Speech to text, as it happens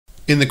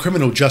In the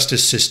criminal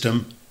justice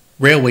system,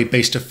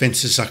 railway-based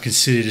offences are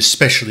considered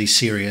especially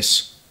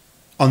serious.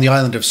 On the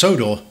island of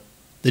Sodor,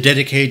 the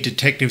dedicated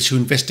detectives who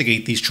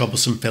investigate these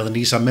troublesome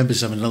felonies are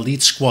members of an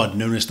elite squad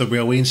known as the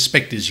Railway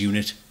Inspectors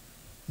Unit.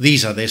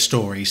 These are their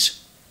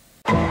stories.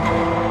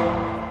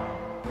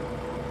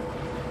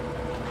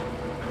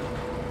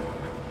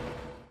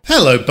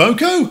 Hello,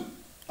 Boko!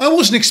 I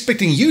wasn't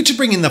expecting you to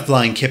bring in the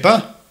flying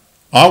kipper.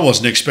 I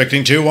wasn't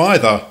expecting to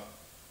either.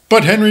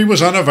 But Henry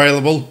was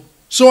unavailable,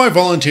 so I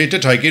volunteered to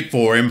take it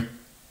for him.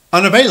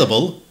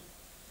 Unavailable?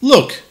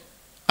 Look,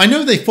 I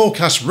know they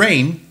forecast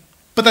rain,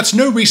 but that's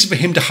no reason for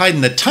him to hide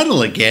in the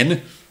tunnel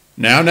again.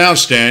 Now,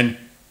 Stan.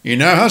 You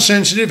know how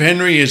sensitive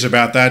Henry is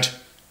about that.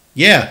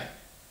 Yeah,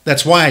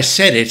 that's why I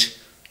said it.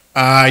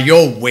 Ah,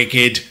 you're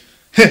wicked.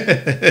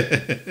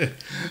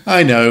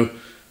 I know.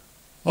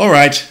 All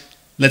right,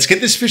 let's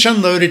get this fish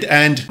unloaded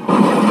and...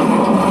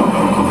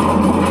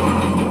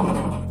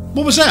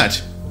 What was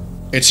that?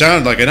 It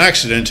sounded like an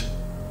accident.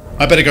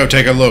 I better go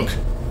take a look.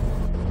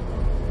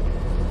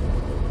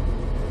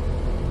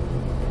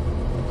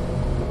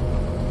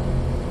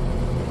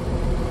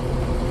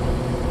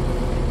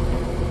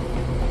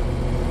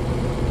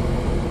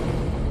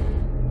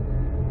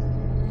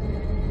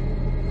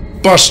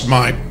 Bust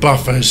my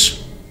buffers.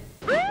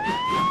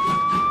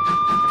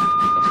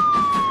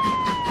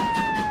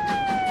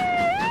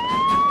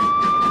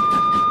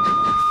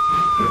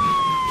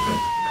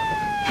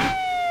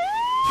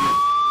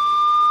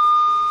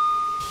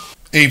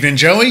 Evening,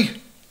 Joey.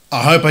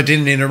 I hope I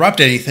didn't interrupt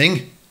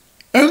anything.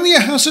 Only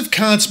a House of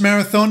Cards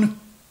marathon,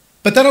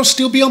 but that'll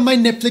still be on my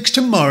Netflix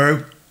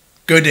tomorrow.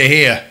 Good to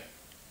hear.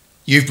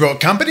 You've brought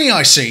company,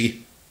 I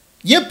see.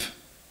 Yep.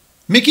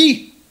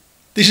 Mickey,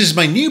 this is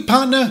my new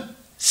partner,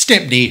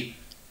 Stepney.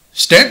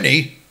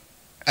 Stepney?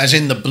 As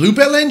in the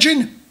Bluebell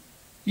engine?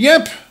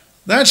 Yep,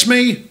 that's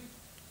me.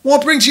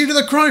 What brings you to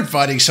the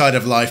crime-fighting side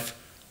of life?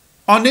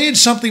 I need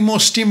something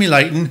more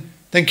stimulating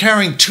than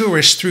carrying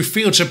tourists through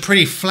fields of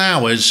pretty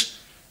flowers.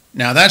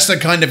 Now that's the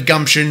kind of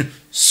gumption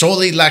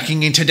sorely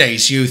lacking in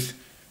today's youth.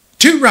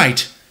 Too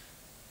right.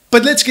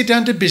 But let's get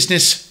down to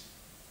business.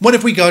 What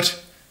have we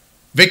got?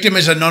 Victim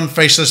is a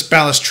non-faceless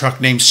ballast truck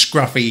named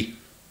Scruffy.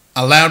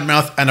 A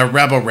loudmouth and a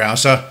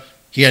rabble-rouser.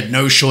 He had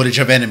no shortage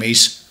of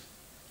enemies.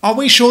 Are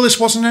we sure this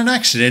wasn't an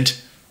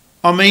accident?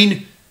 I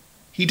mean,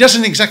 he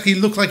doesn't exactly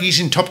look like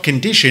he's in top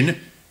condition.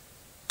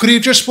 Could he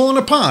have just fallen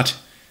apart?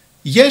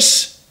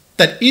 Yes,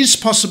 that is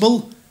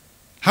possible.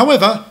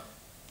 However,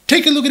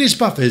 take a look at his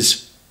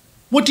buffers.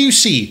 What do you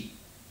see?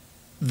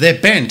 They're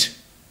bent.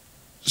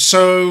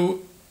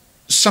 So,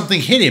 something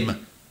hit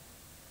him.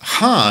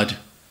 Hard.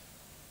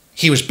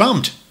 He was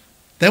bumped.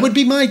 That would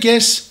be my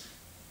guess.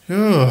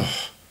 Ugh,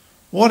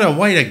 what a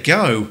way to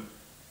go.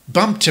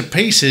 Bumped to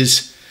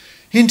pieces.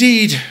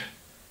 Indeed.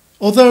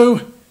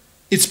 Although,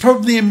 it's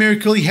probably a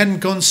miracle he hadn't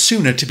gone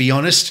sooner, to be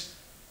honest.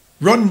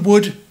 Rotten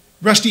wood,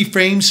 rusty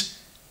frames.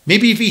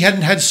 Maybe if he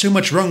hadn't had so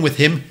much wrong with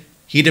him,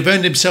 he'd have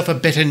earned himself a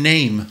better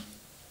name.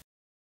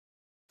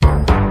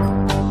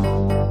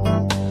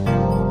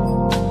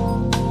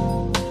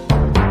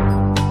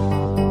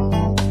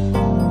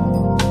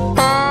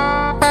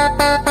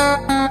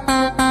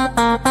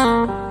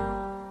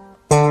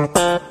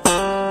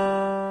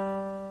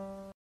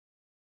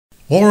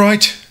 All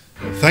right.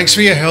 Thanks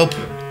for your help.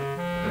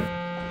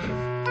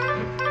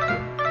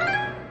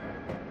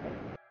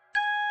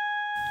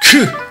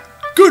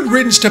 Good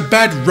riddance to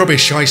bad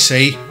rubbish, I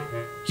say.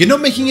 You're not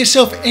making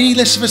yourself any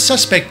less of a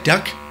suspect,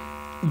 Duck.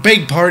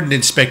 Beg pardon,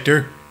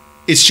 Inspector.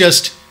 It's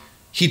just,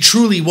 he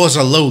truly was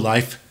a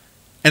lowlife,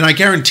 and I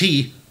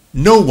guarantee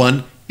no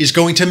one is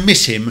going to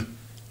miss him.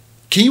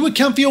 Can you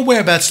account for your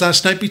whereabouts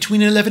last night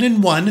between 11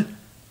 and 1?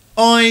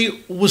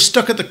 I was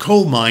stuck at the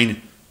coal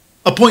mine.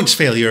 A points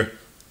failure.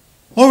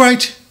 All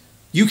right,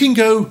 you can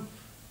go.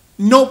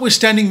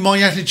 Notwithstanding my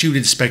attitude,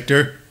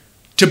 Inspector,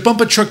 to bump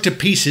a truck to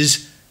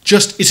pieces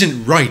just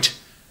isn't right.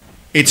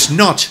 It's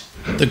not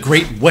the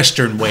Great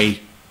Western way.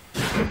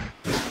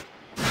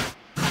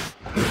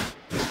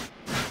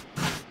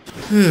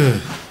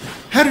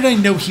 How did I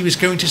know he was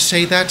going to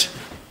say that?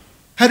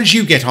 How did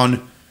you get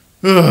on?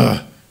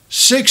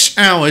 6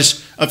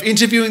 hours of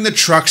interviewing the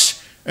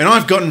trucks, and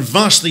I've gotten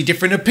vastly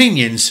different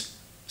opinions.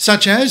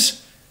 Such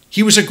as?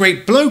 He was a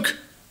great bloke.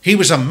 He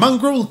was a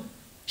mongrel.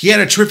 He had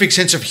a terrific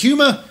sense of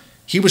humour.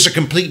 He was a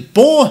complete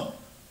bore.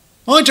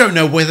 I don't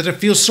know whether to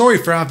feel sorry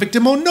for our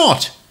victim or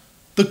not.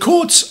 The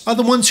courts are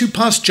the ones who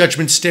pass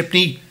judgment,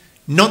 Stepney,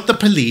 not the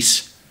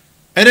police.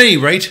 At any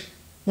rate,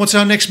 what's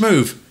our next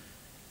move?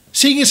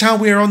 Seeing as how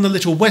we are on the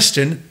Little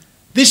Western,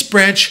 this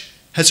branch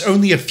has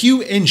only a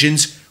few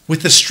engines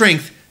with the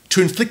strength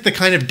to inflict the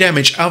kind of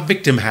damage our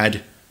victim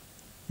had,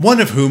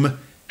 one of whom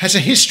has a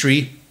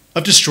history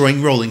of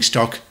destroying rolling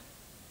stock.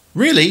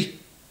 Really?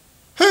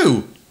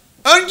 Who?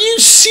 Are you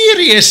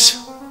serious?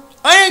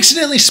 I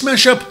accidentally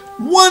smash up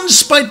one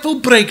spiteful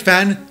brake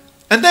van,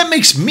 and that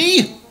makes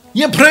me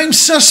your prime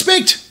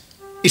suspect?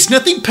 It's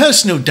nothing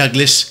personal,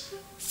 Douglas.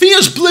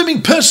 Feels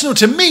blooming personal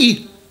to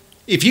me.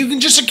 If you can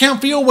just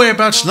account for your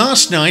whereabouts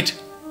last night,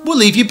 we'll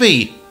leave you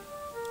be.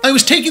 I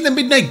was taking the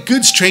midnight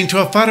goods train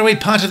to a faraway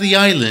part of the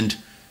island.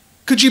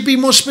 Could you be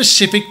more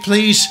specific,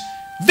 please?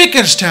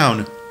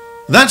 Vickerstown.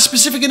 That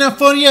specific enough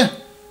for you?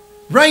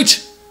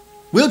 Right.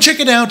 We'll check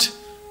it out.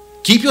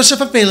 Keep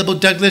yourself available,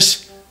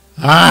 Douglas.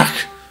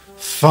 Ah,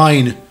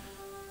 fine.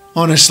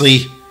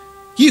 Honestly,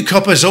 you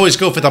coppers always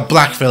go for the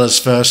black fellas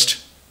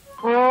first.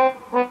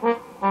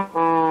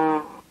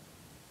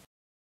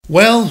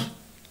 Well,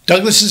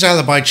 Douglas's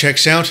alibi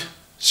checks out,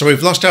 so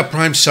we've lost our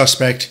prime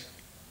suspect.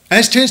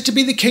 As tends to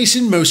be the case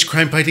in most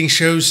crime-fighting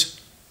shows.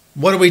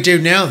 What do we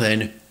do now,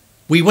 then?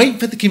 We wait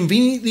for the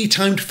conveniently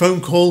timed phone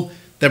call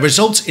that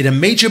results in a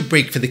major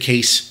break for the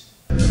case.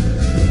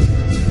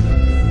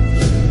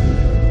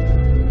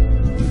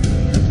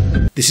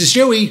 This is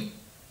Joey.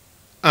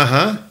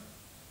 Uh-huh.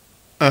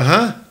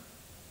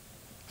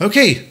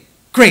 Okay,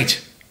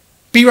 great.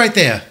 Be right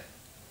there.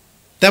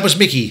 That was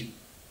Mickey.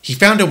 He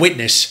found a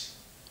witness.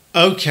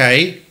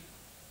 Okay.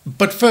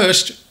 But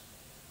first,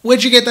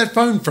 where'd you get that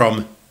phone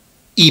from?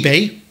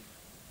 eBay?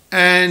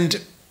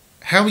 And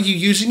how are you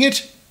using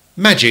it?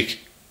 Magic.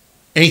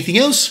 Anything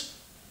else?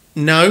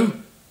 No?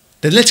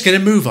 Then let's get a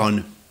move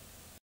on.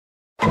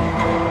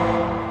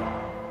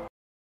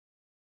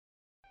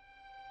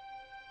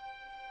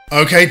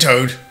 Okay,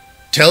 Toad.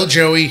 Tell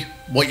Joey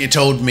what you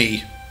told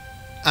me.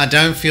 I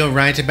don't feel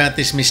right about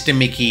this, Mr.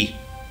 Mickey.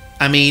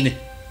 I mean,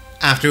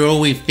 after all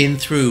we've been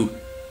through,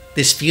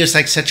 this feels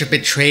like such a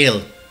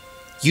betrayal.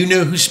 You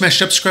know who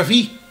smashed up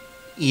Scruffy?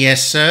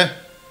 Yes, sir.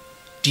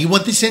 Do you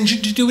want this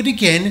engine to do it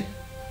again?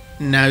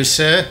 No,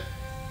 sir.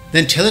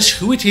 Then tell us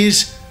who it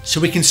is so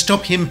we can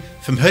stop him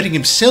from hurting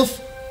himself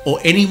or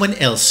anyone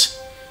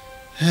else.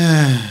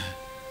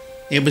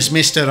 It was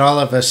Mr.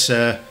 Oliver,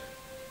 sir.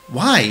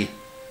 Why?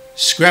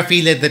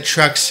 Scruffy led the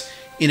trucks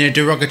in a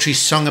derogatory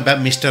song about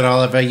Mr.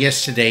 Oliver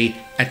yesterday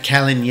at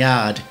Callan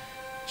Yard.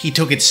 He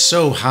took it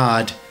so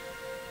hard.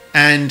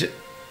 And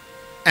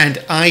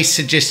I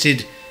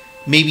suggested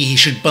maybe he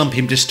should bump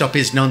him to stop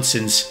his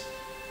nonsense.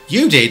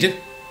 You did?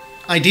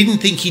 I didn't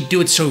think he'd do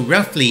it so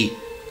roughly,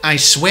 I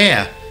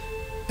swear.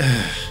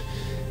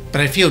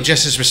 But I feel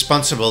just as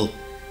responsible.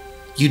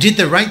 You did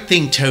the right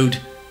thing, Toad.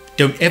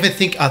 Don't ever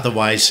think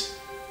otherwise.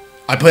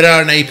 I put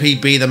out an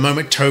APB the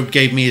moment Toad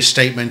gave me his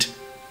statement.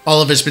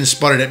 Oliver's been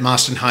spotted at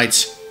Marston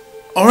Heights.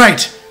 All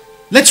right,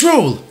 let's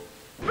roll.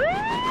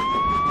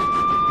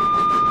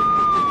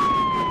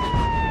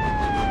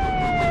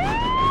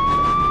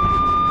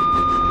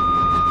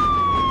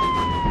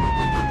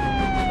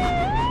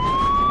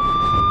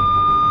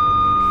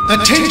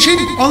 Attention,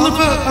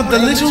 Oliver of the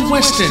Little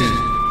Western.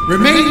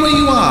 Remain where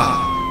you are.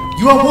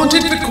 You are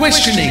wanted for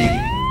questioning.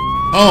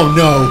 Oh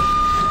no,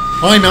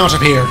 I'm out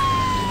of here.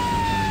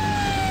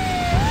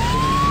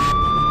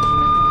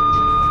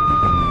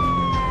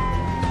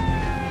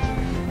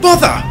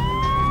 Bother!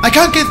 I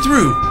can't get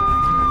through.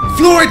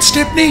 Floor it,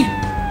 Stepney.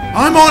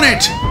 I'm on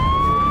it.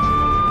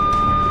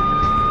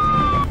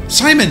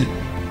 Simon,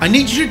 I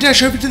need you to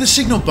dash over to the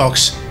signal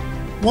box.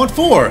 What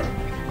for?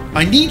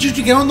 I need you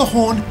to get on the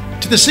horn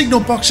to the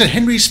signal box at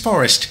Henry's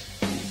Forest.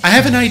 I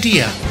have an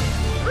idea.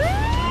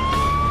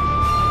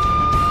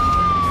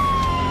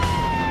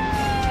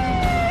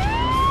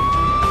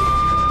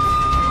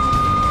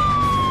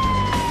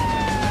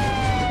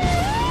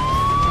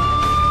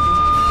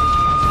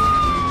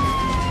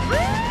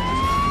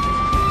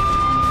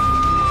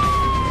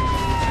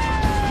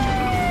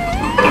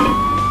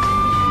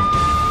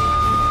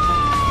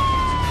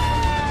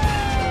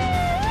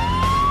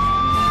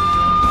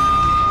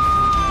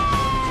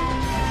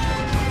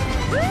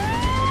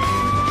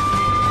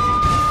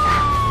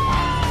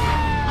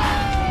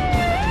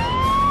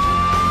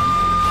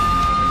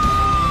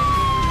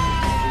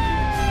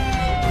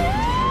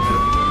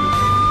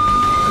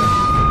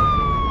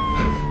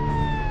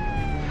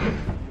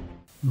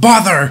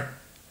 Bother!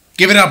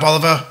 Give it up,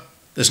 Oliver.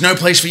 There's no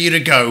place for you to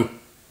go.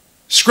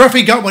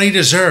 Scruffy got what he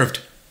deserved.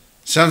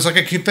 Sounds like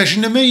a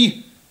confession to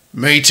me.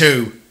 Me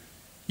too.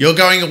 You're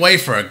going away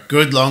for a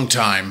good long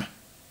time.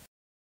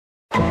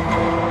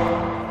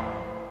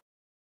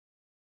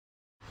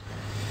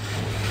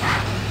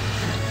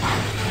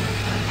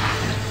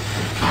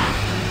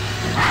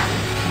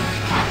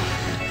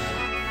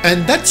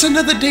 And that's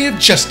another day of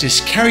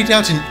justice carried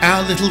out in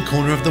our little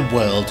corner of the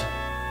world.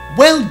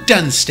 Well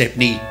done,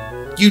 Stepney.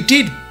 You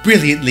did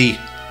brilliantly.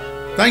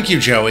 Thank you,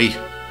 Joey.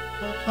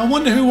 I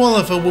wonder who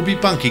Oliver will be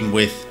bunking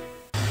with.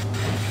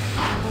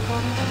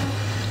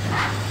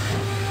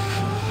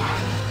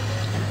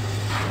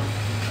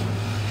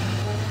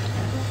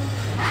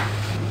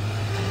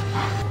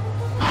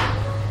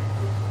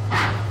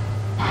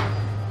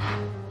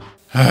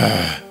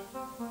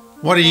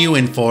 What are you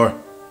in for?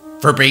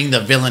 For being the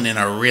villain in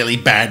a really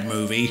bad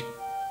movie.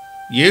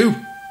 You?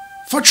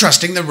 For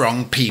trusting the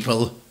wrong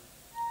people.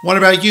 What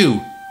about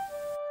you?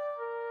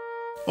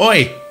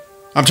 Oi,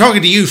 I'm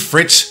talking to you,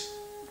 Fritz.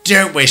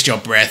 Don't waste your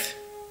breath.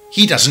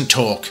 He doesn't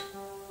talk.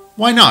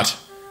 Why not?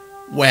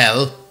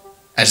 Well,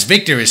 as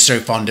Victor is so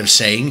fond of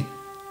saying,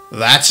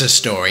 that's a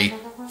story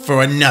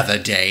for another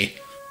day.